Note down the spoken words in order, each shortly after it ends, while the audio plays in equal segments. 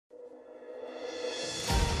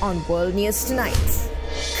On World News Tonight,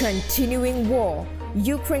 continuing war.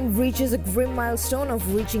 Ukraine reaches a grim milestone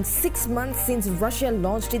of reaching 6 months since Russia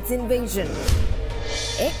launched its invasion.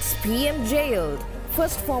 Ex-PM jailed.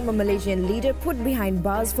 First former Malaysian leader put behind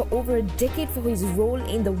bars for over a decade for his role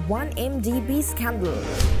in the 1MDB scandal.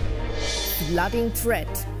 Flooding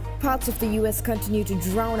threat. Parts of the US continue to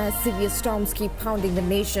drown as severe storms keep pounding the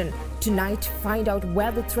nation. Tonight, find out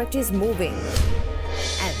where the threat is moving.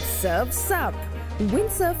 And surf's up.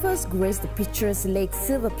 Windsurfers grace the picturesque Lake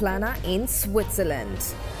Silvaplana in Switzerland.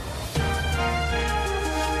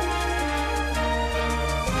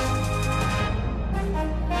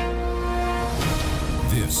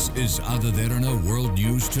 This is Derana World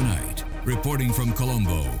News Tonight. Reporting from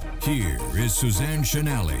Colombo, here is Suzanne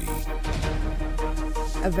Shanali.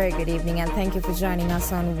 A very good evening and thank you for joining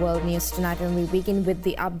us on World News Tonight, and we begin with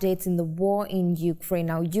the updates in the war in Ukraine.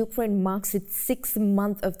 Now, Ukraine marks its 6th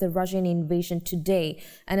month of the Russian invasion today,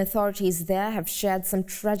 and authorities there have shared some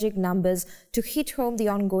tragic numbers to hit home the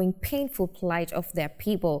ongoing painful plight of their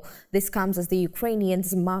people. This comes as the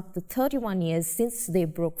Ukrainians mark the 31 years since they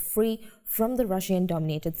broke free from the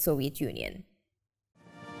Russian-dominated Soviet Union.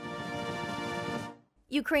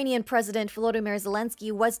 Ukrainian President Volodymyr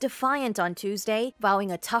Zelensky was defiant on Tuesday,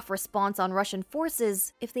 vowing a tough response on Russian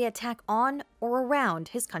forces if they attack on or around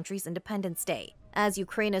his country's Independence Day. As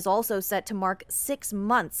Ukraine is also set to mark 6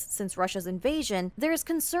 months since Russia's invasion, there is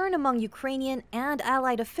concern among Ukrainian and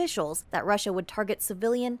allied officials that Russia would target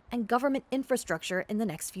civilian and government infrastructure in the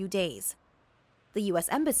next few days. The U.S.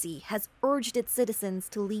 Embassy has urged its citizens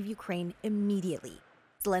to leave Ukraine immediately.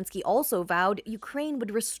 Zelensky also vowed Ukraine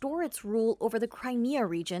would restore its rule over the Crimea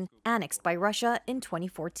region annexed by Russia in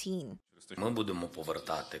 2014.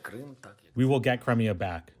 We will get Crimea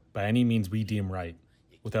back by any means we deem right,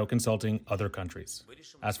 without consulting other countries.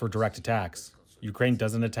 As for direct attacks, Ukraine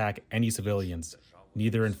doesn't attack any civilians,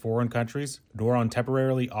 neither in foreign countries nor on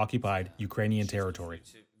temporarily occupied Ukrainian territory.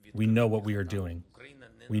 We know what we are doing.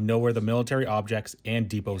 We know where the military objects and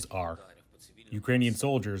depots are. Ukrainian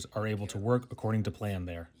soldiers are able to work according to plan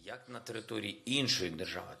there.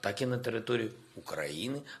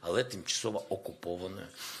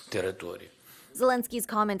 Zelensky's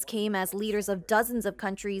comments came as leaders of dozens of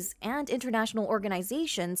countries and international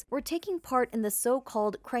organizations were taking part in the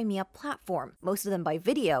so-called Crimea platform, most of them by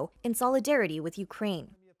video, in solidarity with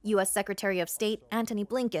Ukraine. U.S. Secretary of State Antony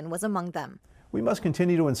Blinken was among them. We must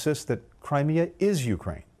continue to insist that Crimea is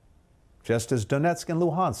Ukraine, just as Donetsk and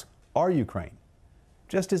Luhansk are Ukraine,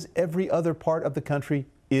 just as every other part of the country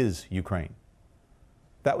is Ukraine.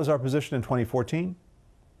 That was our position in 2014.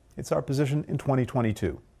 It's our position in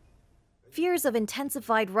 2022. Fears of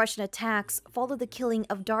intensified Russian attacks followed the killing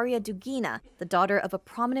of Daria Dugina, the daughter of a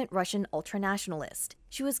prominent Russian ultranationalist.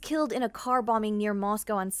 She was killed in a car bombing near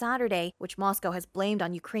Moscow on Saturday, which Moscow has blamed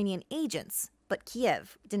on Ukrainian agents, but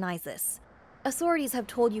Kiev denies this. Authorities have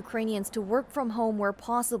told Ukrainians to work from home where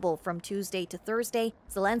possible from Tuesday to Thursday.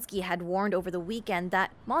 Zelensky had warned over the weekend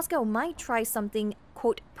that Moscow might try something,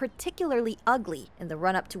 quote, particularly ugly in the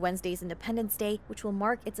run-up to Wednesday's Independence Day, which will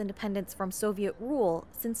mark its independence from Soviet rule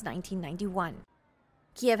since 1991.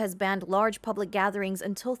 Kiev has banned large public gatherings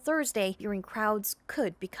until Thursday, fearing crowds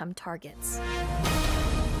could become targets.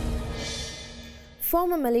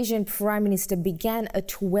 Former Malaysian Prime Minister began a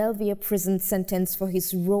 12-year prison sentence for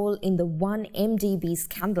his role in the 1MDB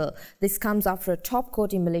scandal. This comes after a top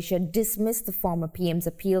court in Malaysia dismissed the former PM's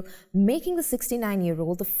appeal, making the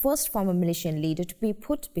 69-year-old the first former Malaysian leader to be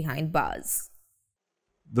put behind bars.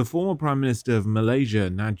 The former Prime Minister of Malaysia,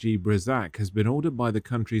 Najib Razak, has been ordered by the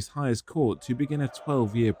country's highest court to begin a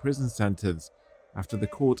 12-year prison sentence after the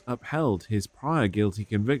court upheld his prior guilty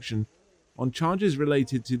conviction on charges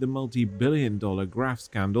related to the multi-billion-dollar graft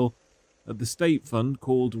scandal at the state fund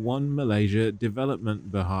called One Malaysia Development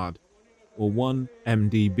Berhad, or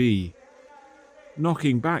 1MDB.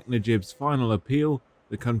 Knocking back Najib's final appeal,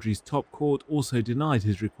 the country's top court also denied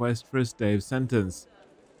his request for a stay of sentence.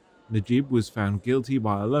 Najib was found guilty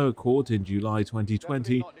by a lower court in July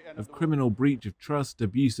 2020 of criminal breach of trust,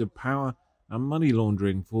 abuse of power, and money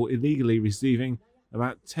laundering for illegally receiving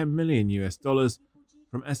about $10 million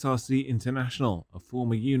from SRC International, a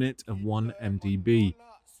former unit of 1MDB.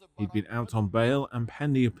 He'd been out on bail and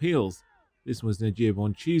pending appeals. This was Najib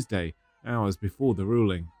on Tuesday, hours before the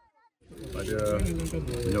ruling.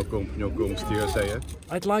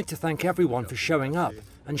 I'd like to thank everyone for showing up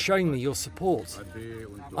and showing me your support.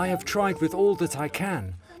 I have tried with all that I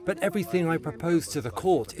can, but everything I proposed to the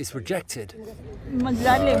court is rejected.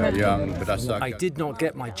 I did not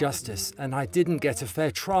get my justice, and I didn't get a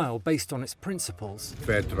fair trial based on its principles.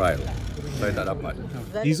 Fair trial.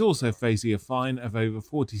 He's also facing a fine of over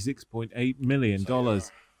 $46.8 million.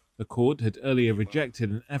 The court had earlier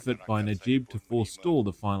rejected an effort by Najib to forestall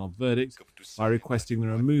the final verdict by requesting the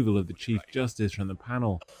removal of the Chief Justice from the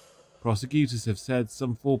panel. Prosecutors have said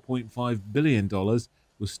some $4.5 billion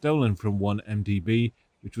was stolen from 1MDB,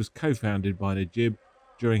 which was co-founded by Najib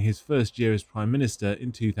during his first year as Prime Minister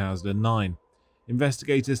in 2009.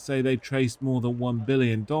 Investigators say they traced more than $1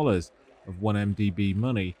 billion of 1MDB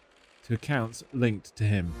money to accounts linked to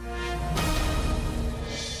him.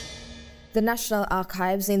 The National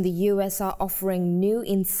Archives in the US are offering new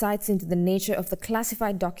insights into the nature of the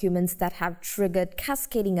classified documents that have triggered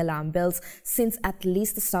cascading alarm bells since at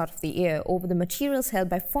least the start of the year over the materials held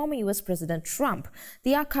by former US President Trump.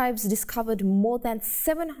 The archives discovered more than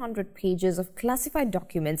 700 pages of classified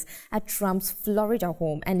documents at Trump's Florida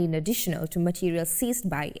home and in addition to material seized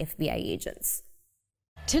by FBI agents.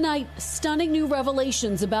 Tonight, stunning new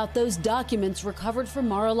revelations about those documents recovered from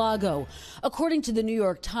Mar-a-Lago. According to the New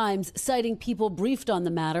York Times, citing people briefed on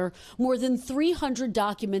the matter, more than 300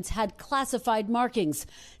 documents had classified markings.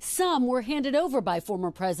 Some were handed over by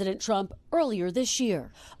former President Trump earlier this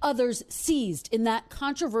year. Others seized in that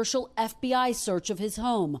controversial FBI search of his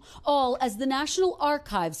home. All as the National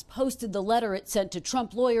Archives posted the letter it sent to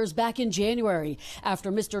Trump lawyers back in January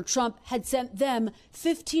after Mr. Trump had sent them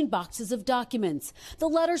 15 boxes of documents.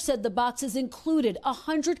 The letter said the boxes included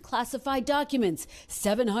 100 classified documents,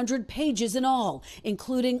 700 pages in all,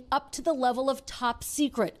 including up to the level of top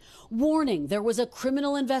secret, warning there was a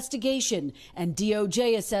criminal investigation, and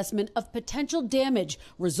DOJ assessment of potential damage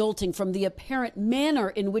resulting from the apparent manner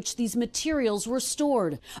in which these materials were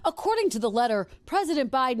stored. According to the letter,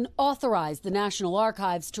 President Biden authorized the National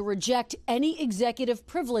Archives to reject any executive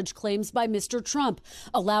privilege claims by Mr. Trump,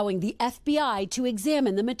 allowing the FBI to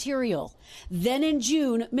examine the material. Then in June,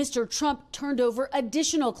 Mr. Trump turned over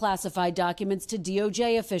additional classified documents to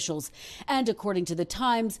DOJ officials. And according to the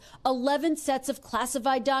Times, 11 sets of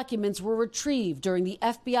classified documents were retrieved during the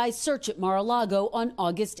FBI search at Mar-a-Lago on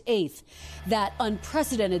August 8th. That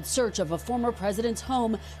unprecedented search of a former president's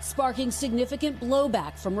home sparking significant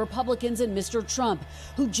blowback from Republicans and Mr. Trump,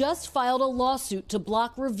 who just filed a lawsuit to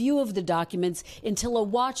block review of the documents until a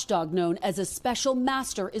watchdog known as a special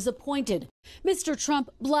master is appointed. Mr. Trump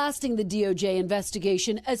blasting the DOJ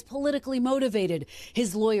investigation as politically motivated,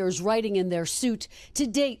 his lawyers writing in their suit, "To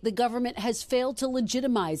date, the government has failed to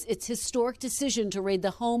legitimize its historic decision to raid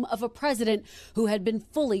the home of a president who had been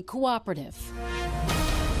fully cooperative."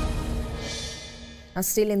 Now,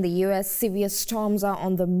 still in the U.S., severe storms are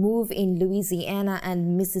on the move in Louisiana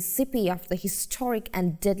and Mississippi after historic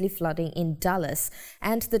and deadly flooding in Dallas.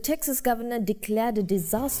 And the Texas governor declared a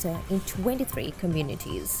disaster in 23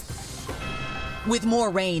 communities. With more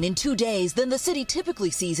rain in 2 days than the city typically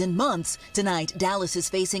sees in months, tonight Dallas is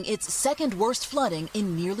facing its second worst flooding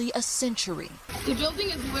in nearly a century. The building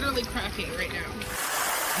is literally cracking right now.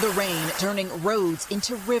 The rain turning roads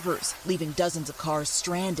into rivers, leaving dozens of cars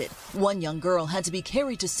stranded. One young girl had to be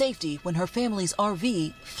carried to safety when her family's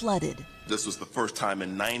RV flooded. This was the first time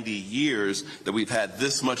in 90 years that we've had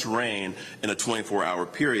this much rain in a 24-hour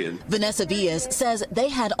period. Vanessa Villas says they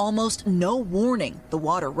had almost no warning. The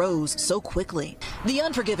water rose so quickly. The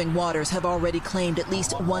unforgiving waters have already claimed at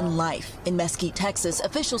least one life. In Mesquite, Texas,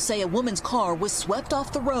 officials say a woman's car was swept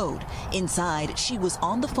off the road. Inside, she was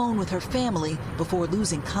on the phone with her family before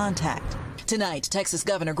losing contact. Tonight, Texas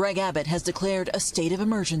Governor Greg Abbott has declared a state of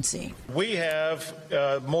emergency. We have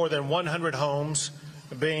more than 100 homes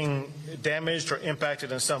being damaged or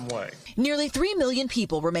impacted in some way. Nearly 3 million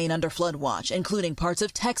people remain under flood watch, including parts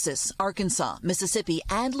of Texas, Arkansas, Mississippi,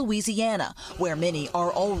 and Louisiana, where many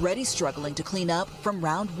are already struggling to clean up from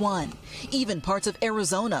round one. Even parts of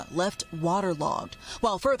Arizona left waterlogged,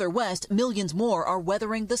 while further west, millions more are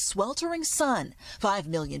weathering the sweltering sun. 5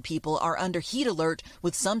 million people are under heat alert,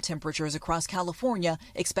 with some temperatures across California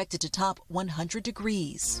expected to top 100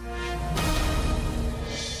 degrees.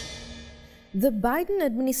 The Biden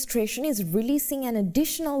administration is releasing an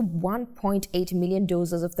additional 1.8 million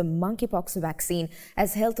doses of the monkeypox vaccine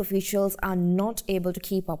as health officials are not able to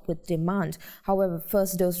keep up with demand. However,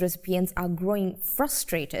 first dose recipients are growing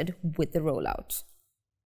frustrated with the rollout.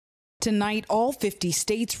 Tonight, all 50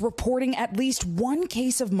 states reporting at least one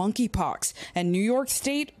case of monkeypox, and New York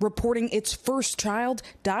State reporting its first child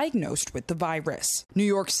diagnosed with the virus. New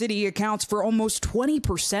York City accounts for almost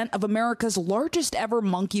 20% of America's largest ever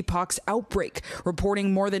monkeypox outbreak,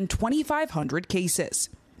 reporting more than 2,500 cases.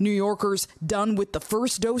 New Yorkers, done with the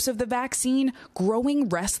first dose of the vaccine, growing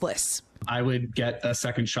restless. I would get a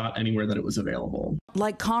second shot anywhere that it was available.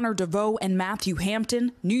 Like Connor DeVoe and Matthew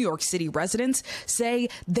Hampton, New York City residents say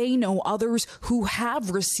they know others who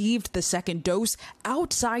have received the second dose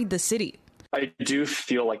outside the city. I do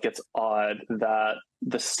feel like it's odd that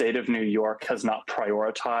the state of New York has not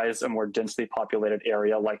prioritized a more densely populated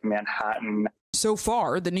area like Manhattan. So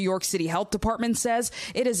far, the New York City Health Department says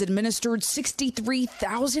it has administered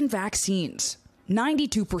 63,000 vaccines.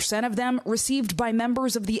 92% of them received by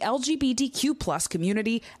members of the LGBTQ+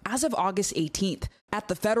 community as of August 18th. At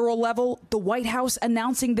the federal level, the White House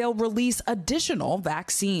announcing they'll release additional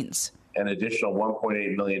vaccines. An additional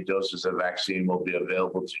 1.8 million doses of vaccine will be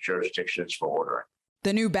available to jurisdictions for ordering.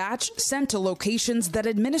 The new batch sent to locations that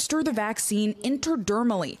administer the vaccine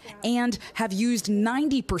intradermally and have used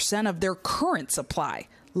 90% of their current supply,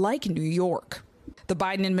 like New York. The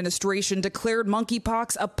Biden administration declared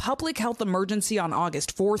monkeypox a public health emergency on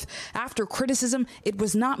August 4th after criticism it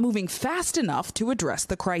was not moving fast enough to address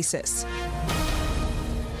the crisis.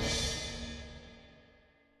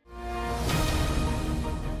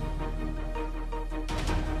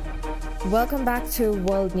 Welcome back to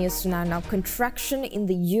World News Tonight. Now, contraction in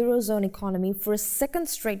the Eurozone economy for a second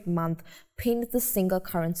straight month pinned the single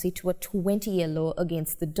currency to a 20-year low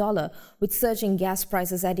against the dollar, with surging gas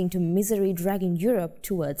prices adding to misery, dragging Europe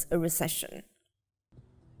towards a recession.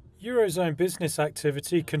 Eurozone business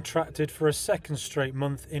activity contracted for a second straight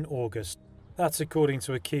month in August. That's according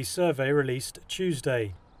to a key survey released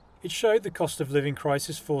Tuesday. It showed the cost of living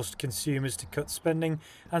crisis forced consumers to cut spending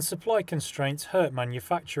and supply constraints hurt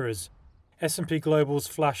manufacturers. S&P Global's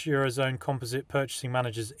Flash Eurozone Composite Purchasing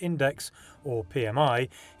Managers Index, or PMI,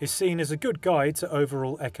 is seen as a good guide to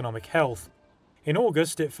overall economic health. In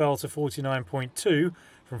August, it fell to 49.2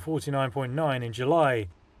 from 49.9 in July.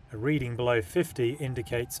 A reading below 50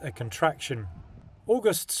 indicates a contraction.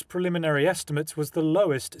 August's preliminary estimate was the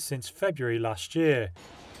lowest since February last year.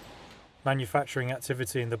 Manufacturing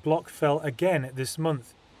activity in the bloc fell again this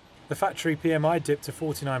month. The factory PMI dipped to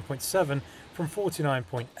 49.7 from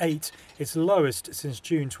 49.8, its lowest since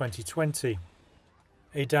June 2020.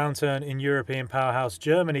 A downturn in European powerhouse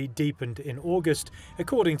Germany deepened in August,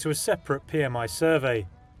 according to a separate PMI survey.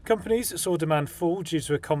 Companies saw demand fall due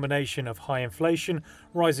to a combination of high inflation,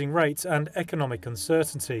 rising rates and economic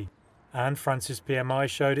uncertainty. And France's PMI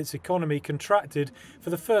showed its economy contracted for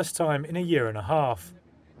the first time in a year and a half.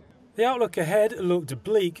 The outlook ahead looked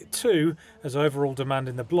bleak too, as overall demand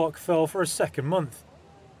in the bloc fell for a second month.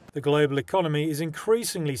 The global economy is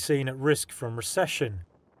increasingly seen at risk from recession.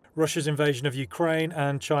 Russia's invasion of Ukraine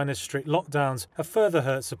and China's strict lockdowns have further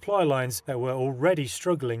hurt supply lines that were already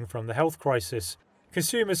struggling from the health crisis.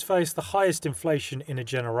 Consumers face the highest inflation in a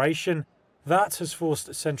generation. That has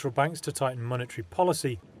forced central banks to tighten monetary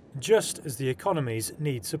policy, just as the economies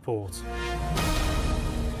need support.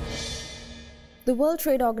 The World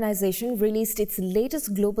Trade Organization released its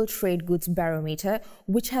latest global trade goods barometer,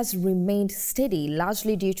 which has remained steady,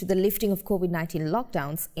 largely due to the lifting of COVID-19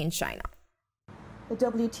 lockdowns in China. The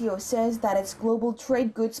WTO says that its global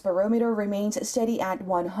trade goods barometer remains steady at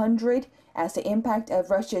 100, as the impact of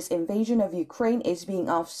Russia's invasion of Ukraine is being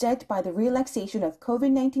offset by the relaxation of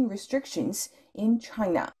COVID-19 restrictions in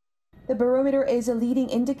China. The barometer is a leading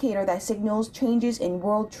indicator that signals changes in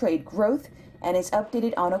world trade growth and is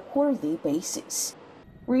updated on a quarterly basis.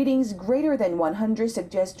 Readings greater than 100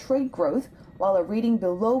 suggest trade growth, while a reading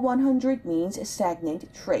below 100 means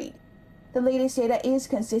stagnant trade. The latest data is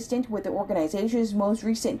consistent with the organization's most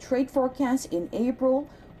recent trade forecast in April,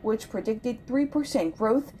 which predicted 3%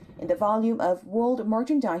 growth in the volume of world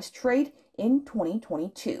merchandise trade in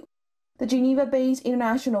 2022. The Geneva-based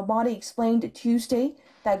international body explained Tuesday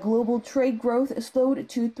that global trade growth slowed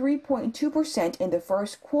to 3.2% in the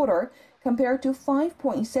first quarter, compared to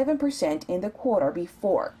 5.7% in the quarter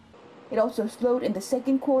before. It also slowed in the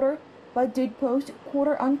second quarter, but did post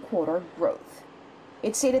quarter-on-quarter growth.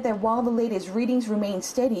 It stated that while the latest readings remain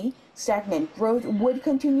steady, stagnant growth would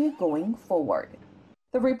continue going forward.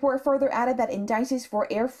 The report further added that indices for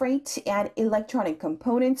air freight and electronic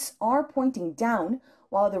components are pointing down,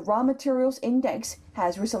 while the raw materials index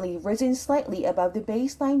has recently risen slightly above the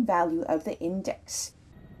baseline value of the index.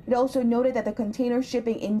 It also noted that the container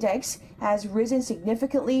shipping index has risen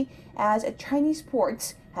significantly as Chinese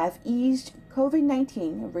ports have eased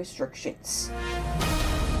COVID-19 restrictions.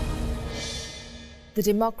 The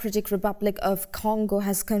Democratic Republic of Congo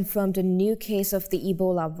has confirmed a new case of the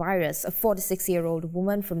Ebola virus. A 46-year-old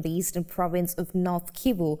woman from the eastern province of North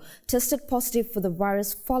Kivu tested positive for the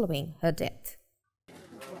virus following her death.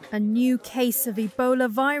 A new case of Ebola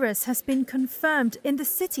virus has been confirmed in the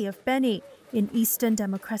city of Beni, in Eastern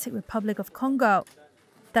Democratic Republic of Congo.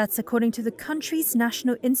 That's according to the country's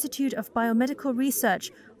National Institute of Biomedical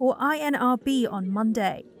Research, or INRB, on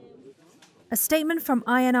Monday. A statement from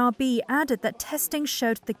INRB added that testing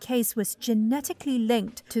showed the case was genetically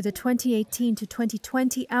linked to the 2018 to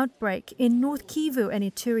 2020 outbreak in North Kivu and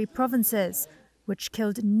Ituri provinces, which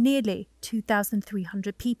killed nearly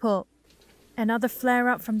 2,300 people. Another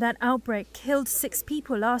flare-up from that outbreak killed 6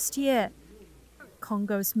 people last year.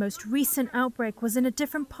 Congo's most recent outbreak was in a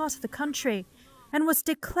different part of the country and was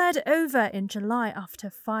declared over in July after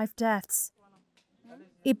 5 deaths.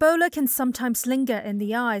 Ebola can sometimes linger in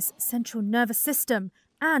the eyes, central nervous system,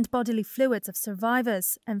 and bodily fluids of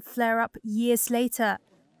survivors and flare up years later.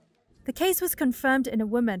 The case was confirmed in a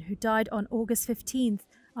woman who died on August 15th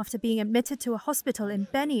after being admitted to a hospital in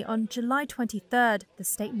Beni on July 23rd, the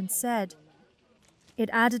statement said.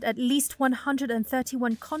 It added at least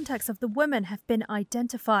 131 contacts of the woman have been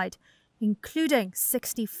identified, including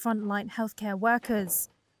 60 frontline healthcare workers.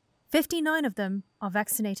 59 of them are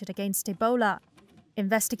vaccinated against Ebola.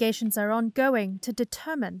 Investigations are ongoing to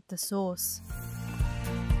determine the source.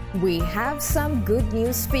 We have some good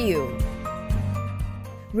news for you.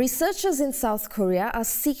 Researchers in South Korea are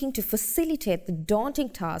seeking to facilitate the daunting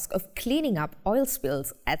task of cleaning up oil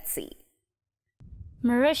spills at sea.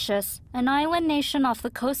 Mauritius, an island nation off the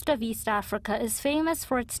coast of East Africa, is famous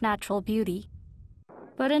for its natural beauty.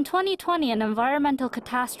 But in 2020, an environmental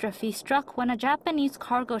catastrophe struck when a Japanese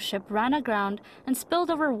cargo ship ran aground and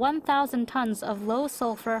spilled over 1,000 tons of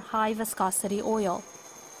low-sulfur, high-viscosity oil.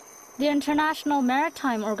 The International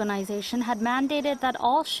Maritime Organization had mandated that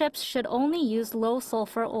all ships should only use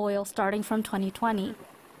low-sulfur oil starting from 2020.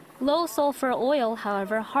 Low-sulfur oil,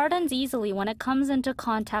 however, hardens easily when it comes into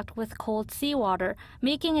contact with cold seawater,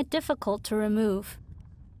 making it difficult to remove.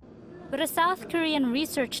 But a South Korean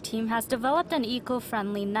research team has developed an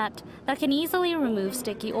eco-friendly net that can easily remove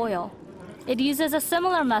sticky oil. It uses a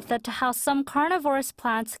similar method to how some carnivorous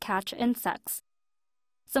plants catch insects.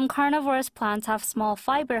 Some carnivorous plants have small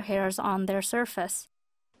fiber hairs on their surface.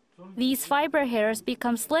 These fiber hairs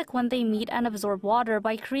become slick when they meet and absorb water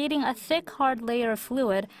by creating a thick, hard layer of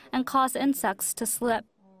fluid and cause insects to slip.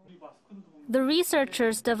 The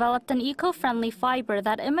researchers developed an eco-friendly fiber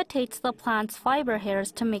that imitates the plant's fiber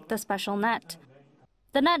hairs to make the special net.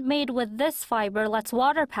 The net made with this fiber lets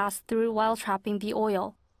water pass through while trapping the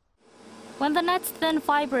oil. When the net's thin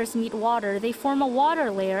fibers meet water, they form a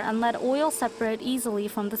water layer and let oil separate easily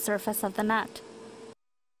from the surface of the net.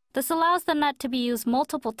 This allows the net to be used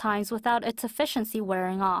multiple times without its efficiency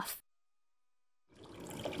wearing off.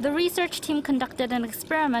 The research team conducted an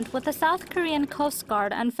experiment with the South Korean Coast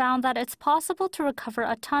Guard and found that it's possible to recover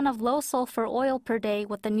a ton of low-sulfur oil per day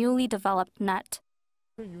with the newly developed net.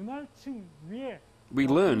 We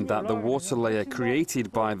learned that the water layer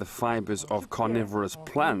created by the fibers of carnivorous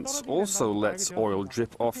plants also lets oil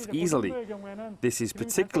drip off easily. This is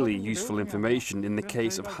particularly useful information in the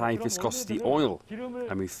case of high-viscosity oil,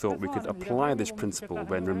 and we thought we could apply this principle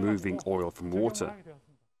when removing oil from water.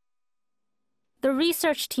 The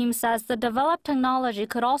research team says the developed technology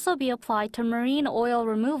could also be applied to marine oil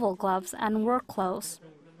removal gloves and work clothes.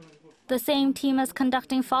 The same team is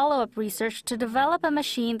conducting follow-up research to develop a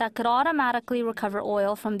machine that could automatically recover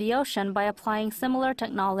oil from the ocean by applying similar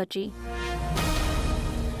technology.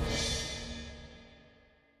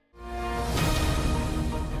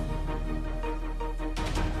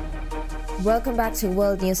 Welcome back to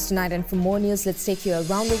World News Tonight, and for more news, let's take you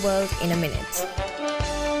around the world in a minute.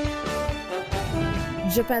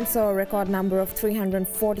 Japan saw a record number of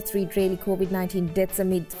 343 daily COVID-19 deaths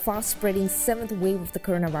amid fast-spreading 7th wave of the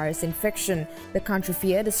coronavirus infection. The country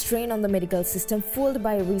feared a strain on the medical system fueled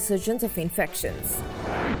by a resurgence of infections.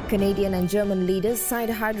 Canadian and German leaders signed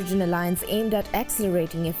a hydrogen alliance aimed at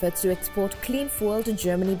accelerating efforts to export clean fuel to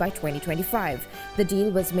Germany by 2025. The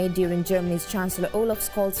deal was made during Germany's Chancellor Olaf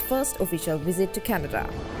Scholz's first official visit to Canada.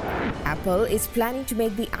 Apple is planning to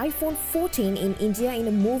make the iPhone 14 in India in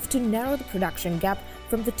a move to narrow the production gap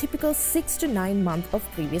from the typical 6 to 9 months of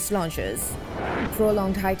previous launches.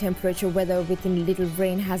 Prolonged high-temperature weather with little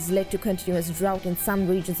rain has led to continuous drought in some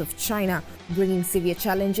regions of China, bringing severe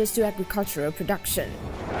challenges to agricultural production.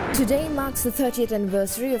 Today marks the 30th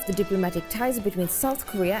anniversary of the diplomatic ties between South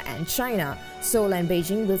Korea and China. Seoul and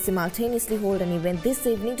Beijing will simultaneously hold an event this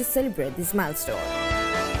evening to celebrate this milestone.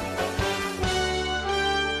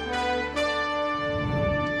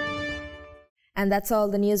 And that's all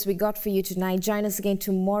the news we got for you tonight. Join us again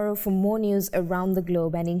tomorrow for more news around the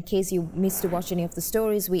globe. And in case you missed to watch any of the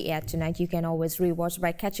stories we aired tonight, you can always rewatch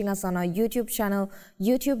by catching us on our YouTube channel,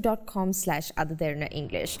 youtube.com/Derana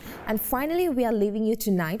English. And finally, we are leaving you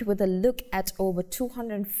tonight with a look at over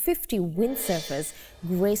 250 windsurfers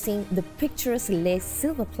gracing the picturesque Lake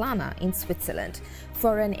Silvaplana in Switzerland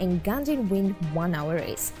for an engaging wind 1-hour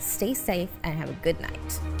race. Stay safe and have a good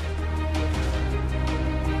night.